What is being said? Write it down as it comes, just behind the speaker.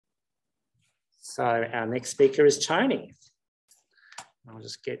So our next speaker is Tony. I'll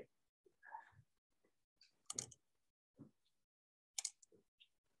just get...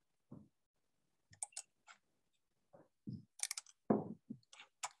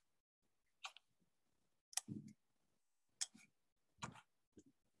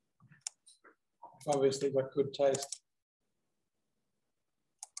 Obviously got good taste.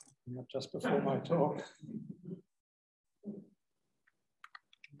 Not just before my talk.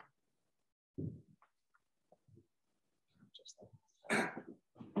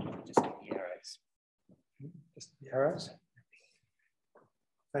 Just the arrows. Just the arrows.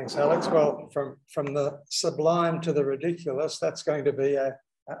 Thanks, Alex. Well, from the sublime to the ridiculous, that's going to be a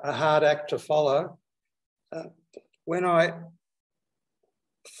hard act to follow. When I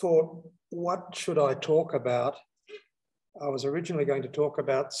thought, what should I talk about? I was originally going to talk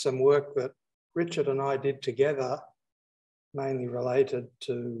about some work that Richard and I did together, mainly related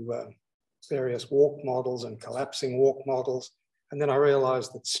to various walk models and collapsing walk models. And then I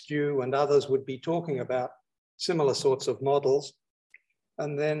realized that Stu and others would be talking about similar sorts of models.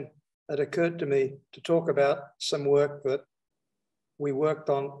 And then it occurred to me to talk about some work that we worked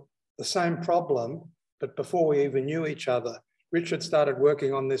on the same problem, but before we even knew each other. Richard started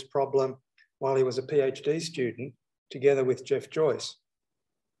working on this problem while he was a PhD student, together with Jeff Joyce.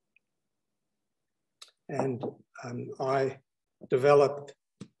 And I developed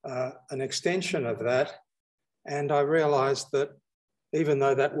an extension of that. And I realized that even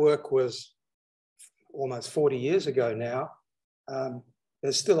though that work was almost 40 years ago now,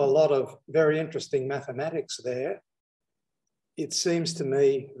 there's still a lot of very interesting mathematics there. It seems to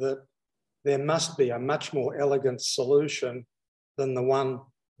me that there must be a much more elegant solution than the one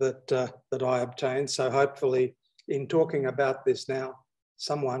that I obtained. So hopefully in talking about this now,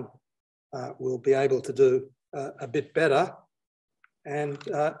 someone will be able to do a bit better. And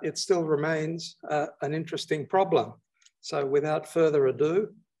it still remains an interesting problem. So without further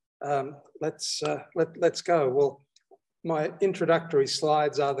ado, let's go. Well, my introductory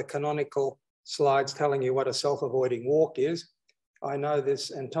slides are the canonical slides telling you what a self-avoiding walk is. I know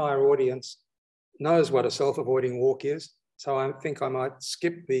this entire audience knows what a self-avoiding walk is, so I think I might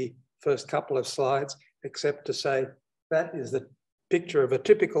skip the first couple of slides, except to say that is the picture of a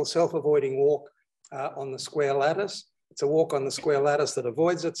typical self-avoiding walk on the square lattice. It's a walk on the square lattice that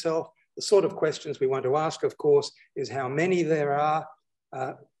avoids itself. The sort of questions we want to ask, of course, is how many there are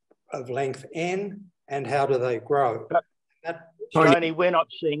of length n, and how do they grow? Tony, we're not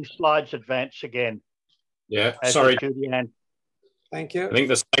seeing slides advance again. Yeah, sorry. Julianne. Thank you. I think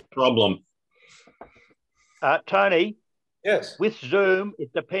the same problem. Tony? Yes. With Zoom,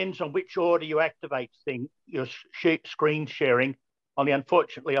 it depends on which order you activate your screen sharing. Only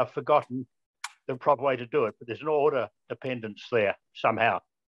unfortunately, I've forgotten the proper way to do it, but there's an order dependence there somehow.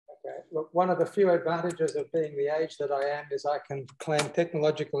 Okay. Look, one of the few advantages of being the age that I am is I can claim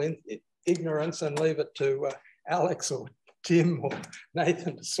technological ignorance and leave it to Alex or Tim or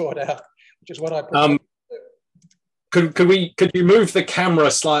Nathan to sort out, which is what I prefer. Could you move the camera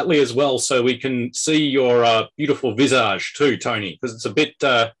slightly as well so we can see your beautiful visage too, Tony? Because it's a bit...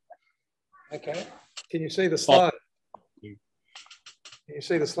 Okay. Can you see the slide? Can you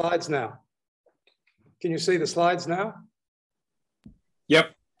see the slides now? Can you see the slides now?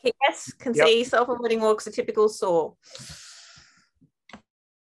 Yep. Yes, can see self-avoiding walks, a typical saw.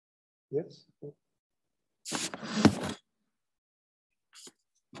 Yes.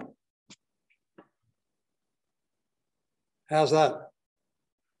 How's that?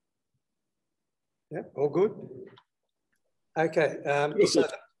 Yep, all good. Okay.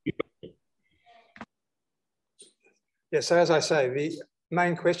 So as I say, the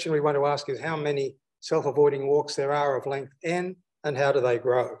main question we want to ask is how many self-avoiding walks there are of length n, and how do they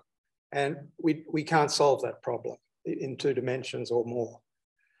grow? And we can't solve that problem in 2 dimensions or more.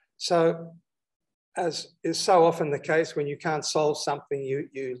 So as is so often the case, when you can't solve something,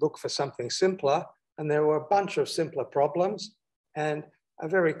 you look for something simpler. And there were a bunch of simpler problems. And a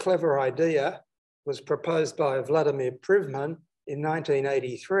very clever idea was proposed by Vladimir Privman in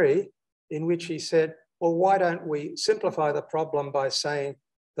 1983, in which he said, well, why don't we simplify the problem by saying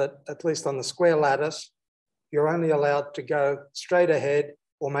that, at least on the square lattice, you're only allowed to go straight ahead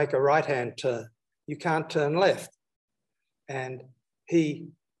or make a right-hand turn. You can't turn left. And he,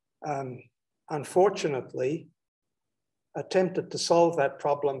 unfortunately, attempted to solve that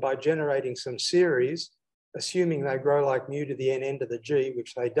problem by generating some series, assuming they grow like mu to the n to the g,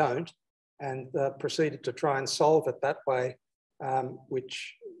 which they don't, and proceeded to try and solve it that way,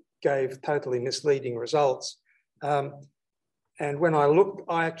 which gave totally misleading results. And when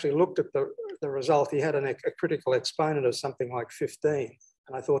I actually looked at the result, he had a critical exponent of something like 15.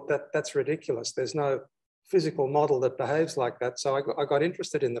 And I thought that's ridiculous. There's no physical model that behaves like that. So I got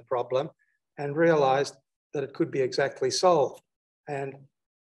interested in the problem and realized that it could be exactly solved. And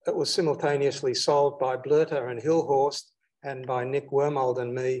it was simultaneously solved by Blurter and Hilhorst and by Nick Wormold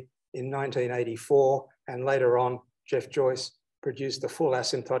and me in 1984. And later on, Jeff Joyce produced the full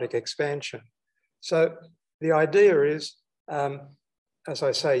asymptotic expansion. So the idea is, as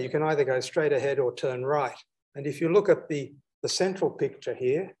I say, you can either go straight ahead or turn right. And if you look at the central picture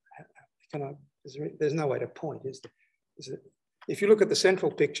here, there's no way to point, is there? If you look at the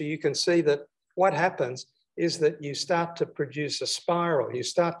central picture, you can see that what happens is that you start to produce a spiral. You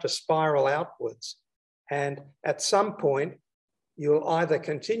start to spiral outwards. And at some point, you'll either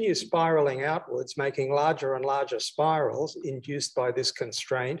continue spiraling outwards, making larger and larger spirals induced by this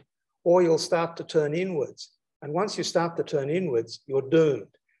constraint, or you'll start to turn inwards. And once you start to turn inwards, you're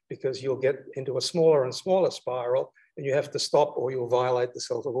doomed, because you'll get into a smaller and smaller spiral and you have to stop or you'll violate the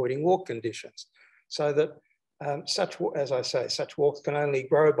self-avoiding walk conditions. So that as I say, such walks can only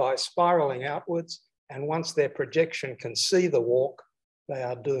grow by spiraling outwards, and once their projection can see the walk, they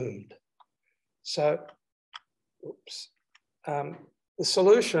are doomed. So, the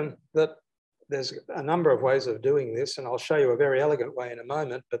solution, that there's a number of ways of doing this, and I'll show you a very elegant way in a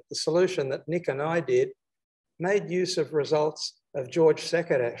moment, but the solution that Nick and I did made use of results of George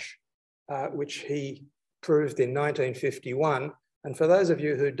Szekeres, which he proved in 1951. And for those of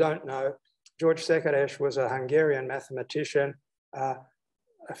you who don't know, George Szekeres was a Hungarian mathematician, a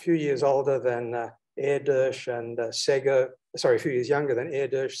few years older than Erdős and Szegő, sorry, a few years younger than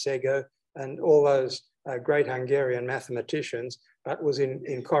Erdős, Szegő, and all those great Hungarian mathematicians, but was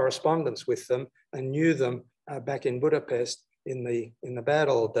in correspondence with them and knew them back in Budapest in the bad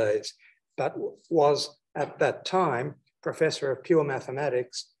old days, but was at that time professor of pure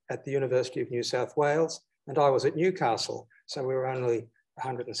mathematics at the University of New South Wales, and I was at Newcastle, so we were only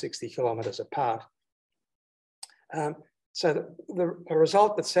 160 kilometres apart. So the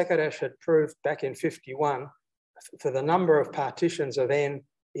result that Szekeres had proved back in 51 for the number of partitions of n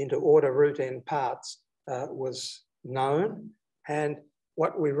into order root n parts was known. And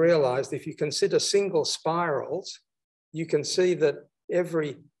what we realized, if you consider single spirals, you can see that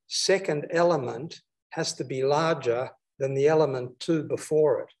every second element has to be larger than the element 2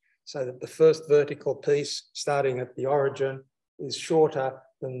 before it. So that the first vertical piece starting at the origin is shorter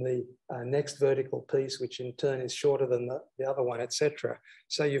than the next vertical piece, which in turn is shorter than the other one, etc.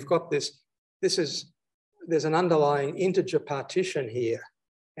 So you've got there's an underlying integer partition here,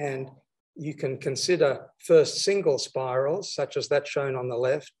 and you can consider first single spirals, such as that shown on the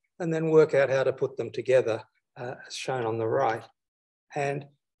left, and then work out how to put them together, as shown on the right. And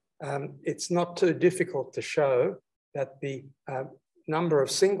it's not too difficult to show that the number of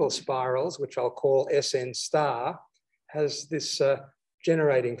single spirals, which I'll call Sn star, has this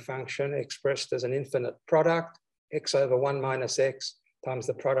generating function expressed as an infinite product, x over 1 minus x times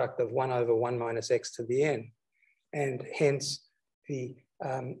the product of 1 over 1 minus x to the n. And hence the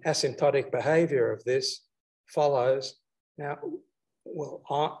asymptotic behavior of this follows. Now,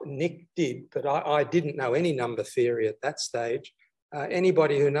 well, Nick did, but I didn't know any number theory at that stage.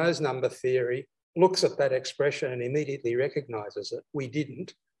 Anybody who knows number theory looks at that expression and immediately recognizes it. We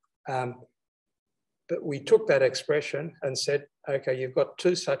didn't. But we took that expression and said, okay, you've got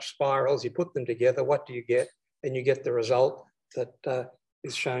two such spirals, you put them together, what do you get? And you get the result that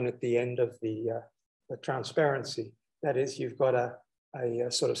is shown at the end of the transparency. That is, you've got a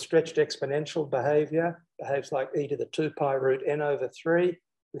sort of stretched exponential behavior, behaves like e to the 2 pi root n over 3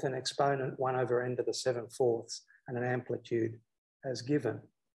 with an exponent 1 over n to the 7/4 and an amplitude as given.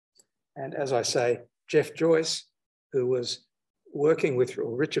 And as I say, Jeff Joyce, who was working with,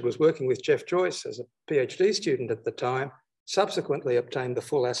 or Richard was working with Jeff Joyce as a PhD student at the time, subsequently obtained the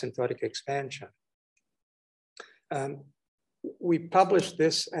full asymptotic expansion. We published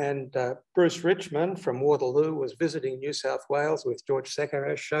this, and Bruce Richmond from Waterloo was visiting New South Wales with George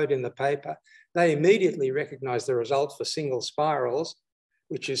Szekeres, showed in the paper. They immediately recognized the result for single spirals,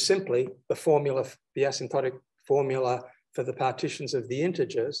 which is simply the formula, the asymptotic formula for the partitions of the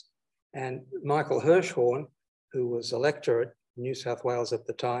integers. And Michael Hirschhorn, who was a lecturer at New South Wales at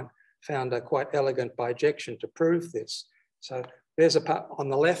the time, found a quite elegant bijection to prove this. So there's on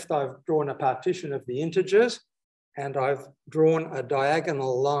the left, I've drawn a partition of the integers, and I've drawn a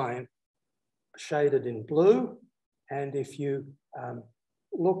diagonal line shaded in blue. And if you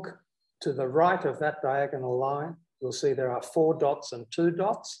look to the right of that diagonal line, you'll see there are 4 dots and 2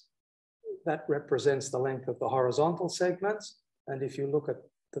 dots. That represents the length of the horizontal segments. And if you look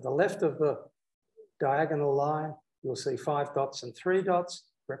to the left of the diagonal line, you'll see 5 dots and 3 dots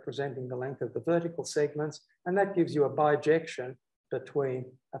representing the length of the vertical segments. And that gives you a bijection between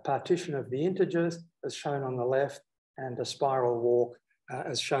a partition of the integers, as shown on the left, and a spiral walk,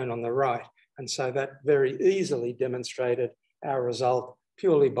 as shown on the right. And so that very easily demonstrated our result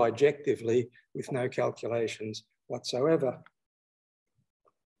purely bijectively with no calculations whatsoever.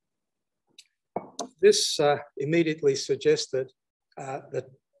 This immediately suggested the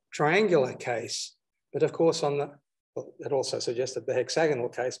triangular case, but of course it also suggested the hexagonal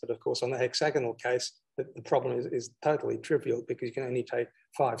case, but of course on the hexagonal case, the problem is totally trivial because you can only take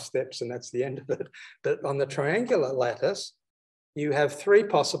 5 steps and that's the end of it. But on the triangular lattice, you have 3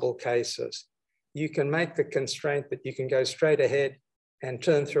 possible cases. You can make the constraint that you can go straight ahead and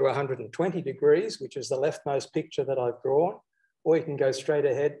turn through 120 degrees, which is the leftmost picture that I've drawn, or you can go straight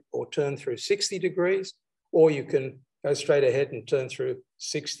ahead or turn through 60 degrees, or you can go straight ahead and turn through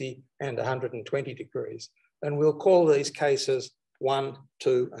 60 and 120 degrees. And we'll call these cases 1,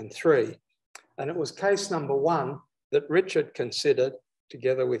 2, and 3. And it was case number 1 that Richard considered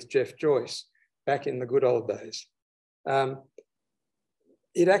together with Jeff Joyce back in the good old days.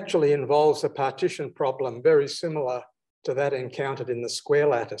 It actually involves a partition problem very similar to that encountered in the square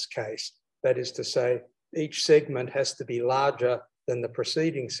lattice case. That is to say, each segment has to be larger than the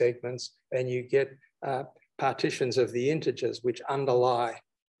preceding segments, and you get partitions of the integers which underlie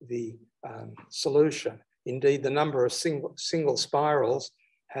the solution. Indeed, the number of single spirals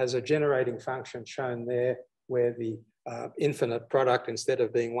has a generating function shown there where the infinite product, instead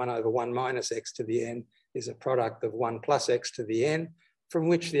of being 1 over 1 minus x to the n, is a product of 1 plus x to the n, from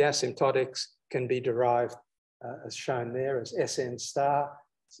which the asymptotics can be derived as shown there as Sn star.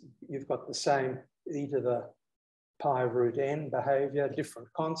 You've got the same e to the pi root n behavior, different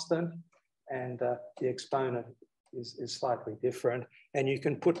constant, and the exponent is slightly different. And you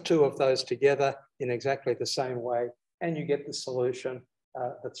can put 2 of those together in exactly the same way, and you get the solution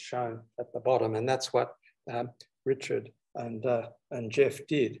that's shown at the bottom. And that's what Richard and Jeff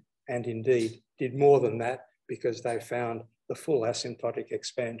did, and indeed did more than that because they found the full asymptotic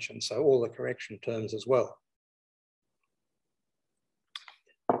expansion, so all the correction terms as well.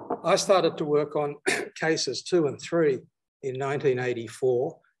 I started to work on cases 2 and 3 in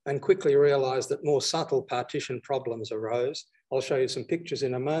 1984 and quickly realized that more subtle partition problems arose. I'll show you some pictures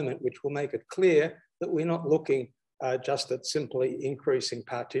in a moment, which will make it clear that we're not looking just at simply increasing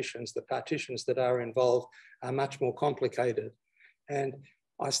partitions. The partitions that are involved are much more complicated. And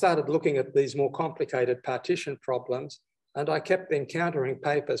I started looking at these more complicated partition problems, and I kept encountering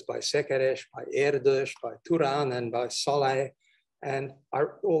papers by Szekeres, by Erdős, by Turan, and by Soleil, and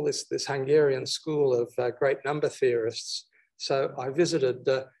all this Hungarian school of great number theorists. So I visited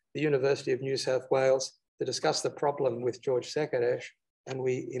the University of New South Wales to discuss the problem with George Szekeres, and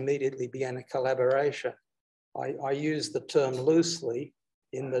we immediately began a collaboration. I used the term loosely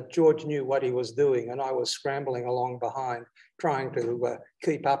in that George knew what he was doing, and I was scrambling along behind, trying to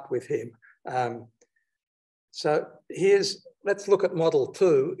keep up with him. So let's look at model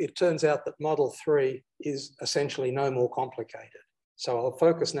 2. It turns out that model 3 is essentially no more complicated. So I'll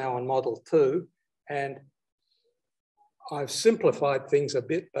focus now on model 2, and I've simplified things a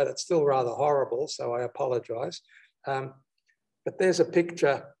bit, but it's still rather horrible, so I apologize. But there's a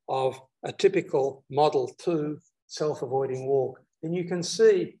picture of a typical model 2 self-avoiding walk. And you can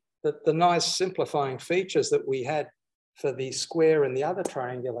see that the nice simplifying features that we had for the square and the other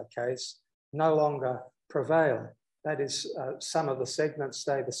triangular case no longer prevail. That is, some of the segments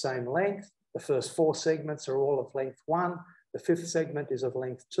stay the same length. The first 4 segments are all of length 1. The 5th segment is of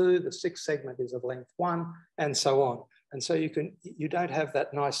length 2. The 6th segment is of length 1, and so on. And so you don't have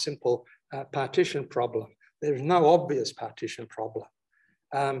that nice simple partition problem. There's no obvious partition problem.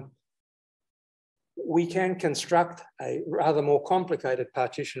 We can construct a rather more complicated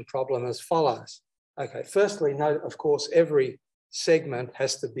partition problem as follows. Okay, firstly, note, of course, every segment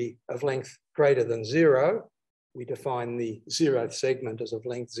has to be of length greater than 0. We define the 0th segment as of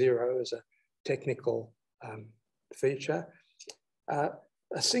length 0 as a technical feature. A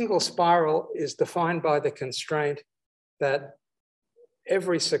single spiral is defined by the constraint that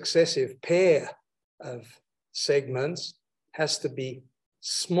every successive pair of segments has to be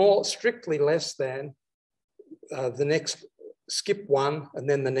small, strictly less than the next, skip 1 and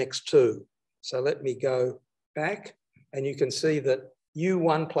then the next 2. So let me go back, and you can see that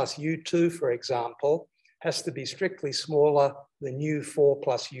U1 plus U2, for example, has to be strictly smaller than U4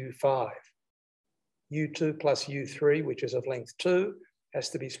 plus U5. U2 plus U3, which is of length 2, has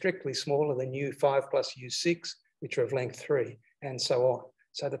to be strictly smaller than U5 plus U6, which are of length 3, and so on.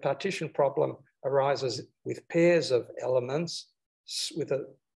 So the partition problem arises with pairs of elements with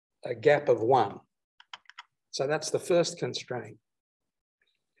a gap of 1. So that's the first constraint.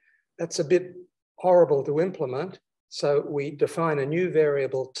 That's a bit horrible to implement. So we define a new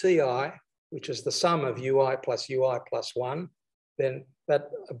variable ti, which is the sum of ui plus 1. Then that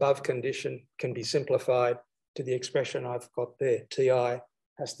above condition can be simplified to the expression I've got there. Ti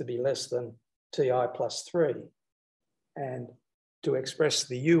has to be less than ti plus 3. And to express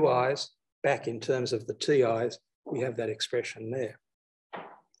the ui's back in terms of the ti's, we have that expression there.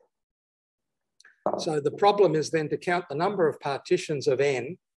 So the problem is then to count the number of partitions of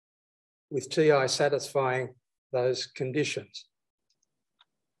n with ti satisfying those conditions.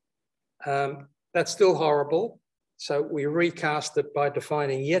 That's still horrible. So we recast it by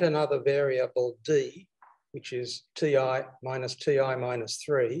defining yet another variable d, which is ti minus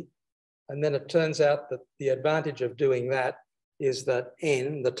 3. And then it turns out that the advantage of doing that is that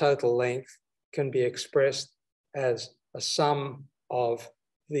n, the total length, can be expressed as a sum of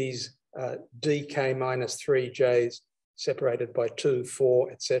these dk minus 3j's separated by 2,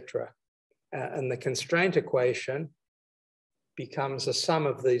 4, etc. And the constraint equation becomes a sum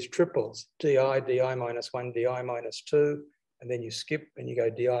of these triples, di minus 1, di minus 2, and then you skip and you go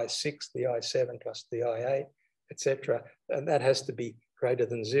di 6, di 7 plus di 8, etc. And that has to be greater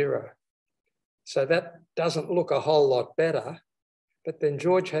than 0. So that doesn't look a whole lot better. But then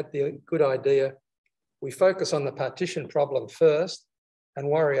George had the good idea, we focus on the partition problem first and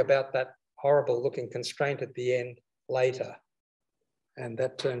worry about that horrible looking constraint at the end later. And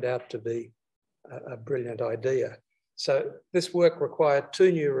that turned out to be a brilliant idea. So this work required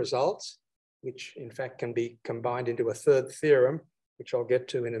 2 new results, which in fact can be combined into a third theorem, which I'll get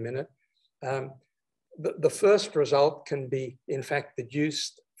to in a minute. The first result can be in fact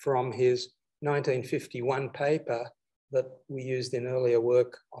deduced from his 1951 paper that we used in earlier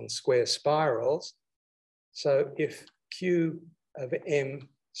work on square spirals. So if Q of M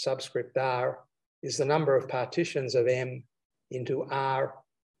subscript R is the number of partitions of M into R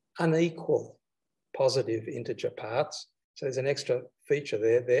unequal positive integer parts, so there's an extra feature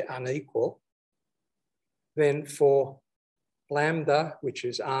there, they're unequal, then for lambda, which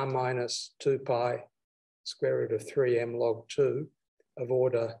is R minus 2 pi square root of 3M log 2 of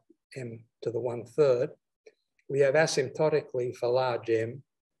order M to the 1/3, we have asymptotically for large M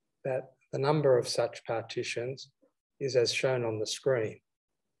that the number of such partitions is as shown on the screen.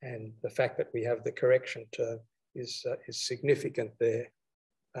 And the fact that we have the correction term is significant there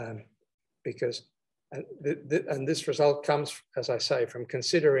because, and this result comes, as I say, from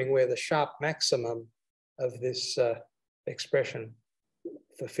considering where the sharp maximum of this expression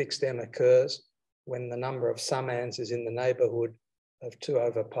for fixed M occurs when the number of summands is in the neighborhood of 2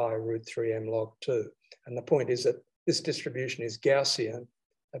 over pi root 3M log 2. And the point is that this distribution is Gaussian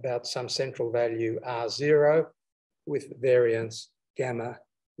about some central value R0 with variance gamma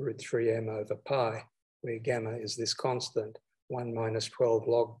root 3M over pi, where gamma is this constant 1 minus 12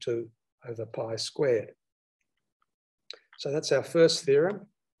 log 2 over pi squared. So that's our first theorem.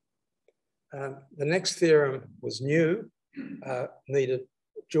 The next theorem was new,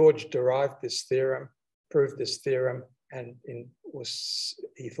 George derived this theorem, proved this theorem, and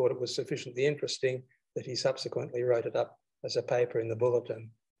he thought it was sufficiently interesting that he subsequently wrote it up as a paper in the Bulletin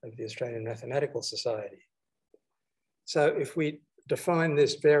of the Australian Mathematical Society. So if we define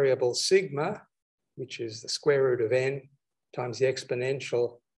this variable sigma, which is the square root of n times the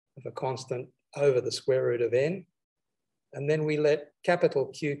exponential of a constant over the square root of n, and then we let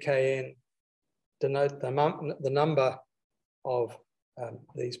capital QKN denote the number of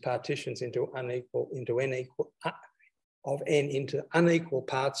these partitions into unequal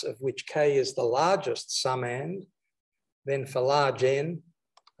parts of which k is the largest summand, then for large n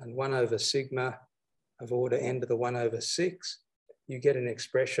and 1 over sigma of order n to the 1 over 6, you get an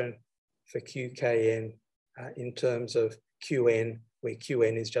expression for QKN in terms of Qn, where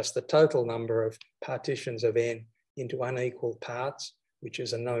Qn is just the total number of partitions of n into unequal parts, which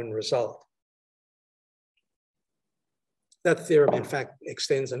is a known result. That theorem, in fact,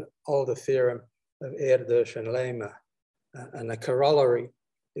 extends an older theorem of Erdős and Lehmer. And the corollary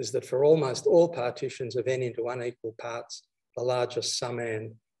is that for almost all partitions of n into unequal parts, the largest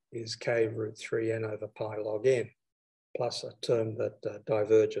summand is k root 3n over pi log n, plus a term that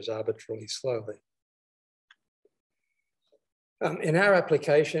diverges arbitrarily slowly. In our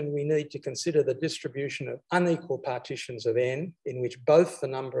application, we need to consider the distribution of unequal partitions of n in which both the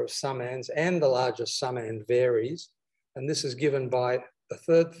number of summands and the largest summand varies. And this is given by the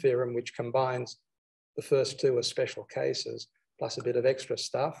third theorem, which combines the first two as special cases, plus a bit of extra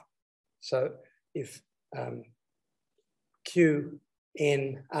stuff. So if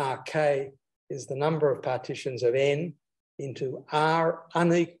QnRk is the number of partitions of n into R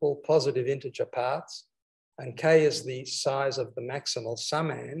unequal positive integer parts, and k is the size of the maximal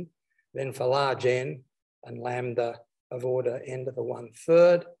summand, then for large n, and lambda of order n to the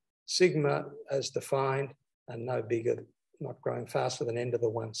 1/3, sigma as defined and no bigger, not growing faster than n to the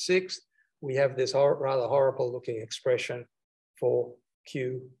 1/6. We have this rather horrible looking expression for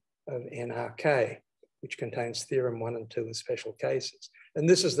Q of nRk, which contains theorem 1 and 2 in special cases. And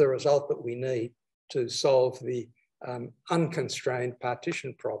this is the result that we need to solve the unconstrained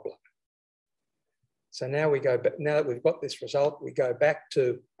partition problem. So now we go back, now that we've got this result, we go back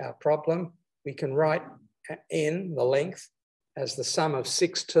to our problem. We can write n, the length, as the sum of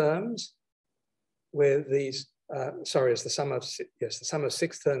 6 terms, where these, as the sum of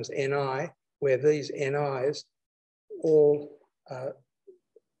 6 terms ni, where these ni's all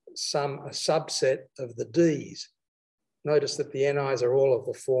sum a subset of the d's. Notice that the ni's are all of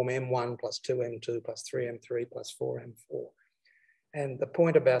the form m1 plus 2m2 plus 3m3 plus 4m4. And the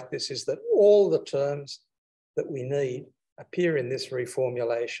point about this is that all the terms that we need appear in this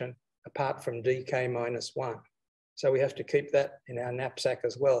reformulation apart from dk minus 1. So we have to keep that in our knapsack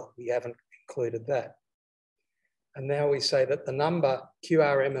as well. We haven't included that. And now we say that the number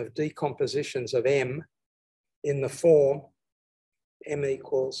QRM of decompositions of m in the form m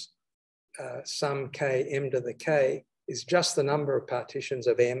equals sum k m to the k is just the number of partitions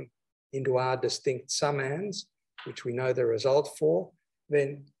of m into r distinct summands, which we know the result for,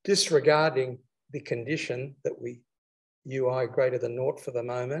 then disregarding the condition that we ui greater than 0 for the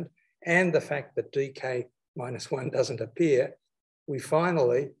moment, and the fact that dk minus 1 doesn't appear, we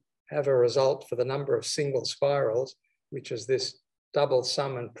finally have a result for the number of single spirals, which is this double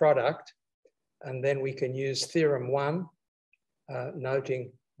sum and product. And then we can use theorem 1,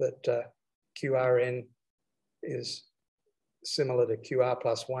 noting that QRN is similar to QR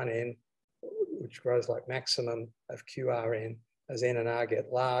plus 1n, which grows like maximum of QRN as n and r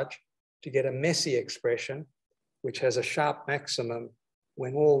get large, to get a messy expression, which has a sharp maximum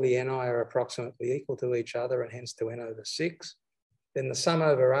when all the ni are approximately equal to each other and hence to n over 6. Then the sum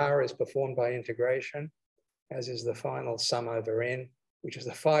over r is performed by integration, as is the final sum over n, which is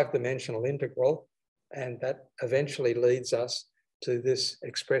a 5-dimensional integral. And that eventually leads us to this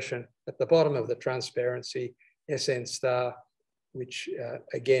expression at the bottom of the transparency, Sn star, which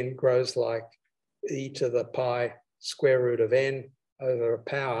again grows like e to the pi square root of n over a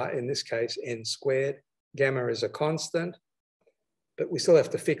power, in this case, n squared. Gamma is a constant, but we still have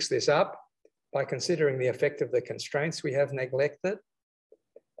to fix this up by considering the effect of the constraints we have neglected.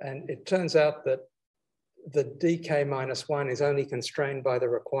 And it turns out that the dk minus 1 is only constrained by the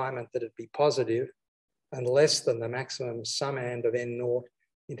requirement that it be positive and less than the maximum summand of n naught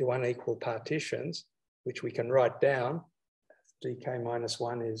into unequal partitions, which we can write down. Dk minus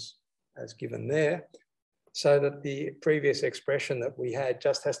 1 is as given there, so that the previous expression that we had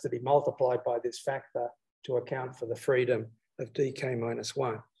just has to be multiplied by this factor to account for the freedom of dk minus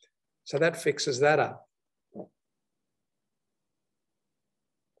 1. So that fixes that up.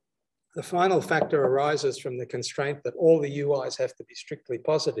 The final factor arises from the constraint that all the ui's have to be strictly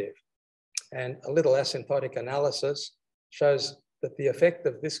positive. And a little asymptotic analysis shows that the effect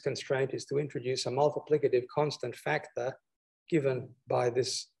of this constraint is to introduce a multiplicative constant factor given by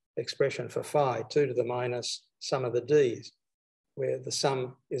this expression for phi, 2 to the minus sum of the d's, where the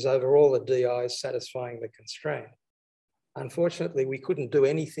sum is over all the di's satisfying the constraint. Unfortunately, we couldn't do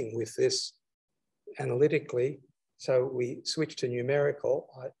anything with this analytically, so we switched to numerical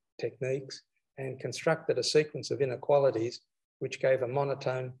techniques and constructed a sequence of inequalities which gave a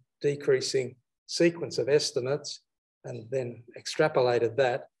monotone decreasing sequence of estimates, and then extrapolated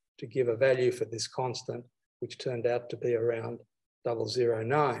that to give a value for this constant, which turned out to be around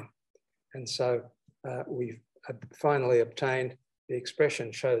 0.009. And so we've finally obtained the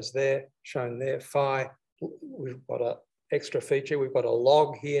expression shown there, phi. We've got an extra feature. We've got a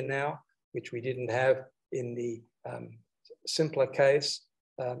log here now, which we didn't have in the simpler case.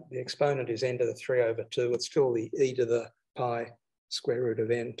 The exponent is n to the 3 over 2. It's still the e to the pi square root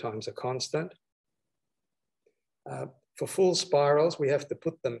of n times a constant. For full spirals, we have to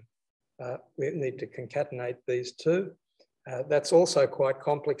put them, we need to concatenate these two. That's also quite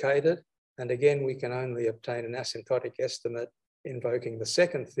complicated. And again, we can only obtain an asymptotic estimate invoking the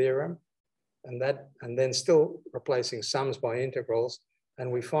second theorem, and then still replacing sums by integrals.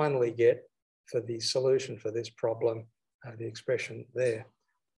 And we finally get, for the solution for this problem, the expression there,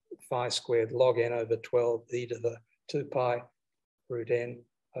 phi squared log n over 12 e to the 2 pi root n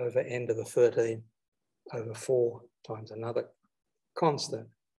over n to the 13 over 4 times another constant.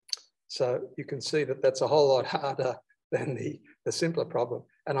 So you can see that that's a whole lot harder than the simpler problem.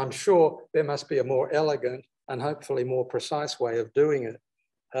 And I'm sure there must be a more elegant and hopefully more precise way of doing it.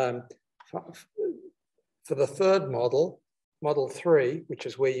 For the third model, model 3, which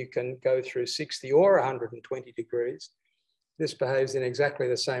is where you can go through 60 or 120 degrees, this behaves in exactly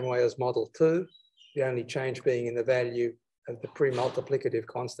the same way as model 2, the only change being in the value of the pre-multiplicative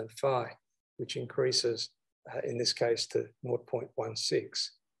constant phi, which increases in this case to 0.16.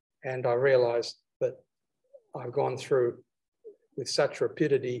 And I realized that I've gone through with such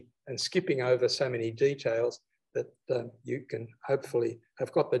rapidity and skipping over so many details that you can hopefully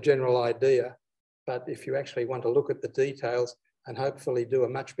have got the general idea. But if you actually want to look at the details and hopefully do a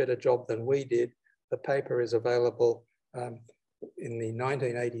much better job than we did, the paper is available in the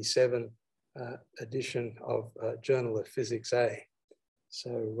 1987 edition of Journal of Physics A.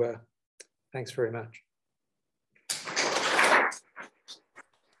 So thanks very much.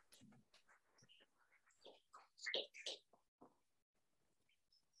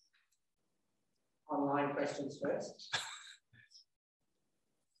 Online questions first.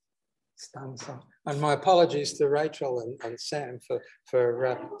 And my apologies to Rachel and Sam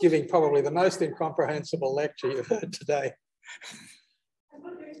for giving probably the most incomprehensible lecture you've heard today.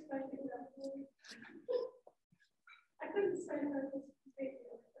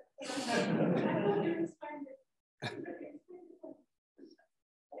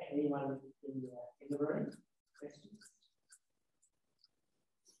 Anyone in the room? Questions?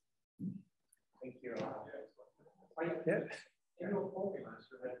 Thank you. Yeah. In your formulas,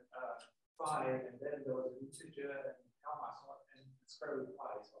 we had phi, and then there was an integer and gamma, and square root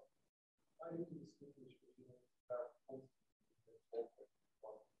pi. So why do you distinguish between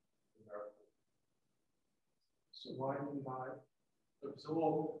so why didn't I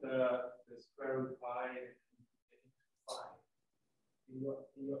absorb the square root pi into phi? In your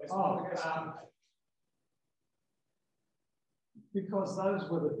because those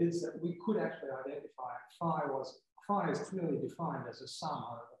were the bits that we could actually identify. Phi is clearly defined as a sum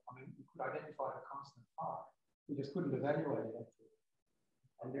over. I mean, we could identify the constant phi. We just couldn't evaluate it.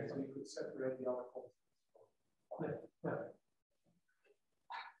 And therefore, we could separate the other constants. Yeah.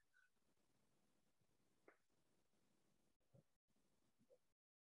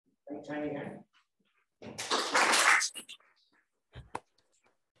 Tony.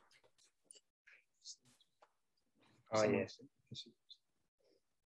 Oh, yes.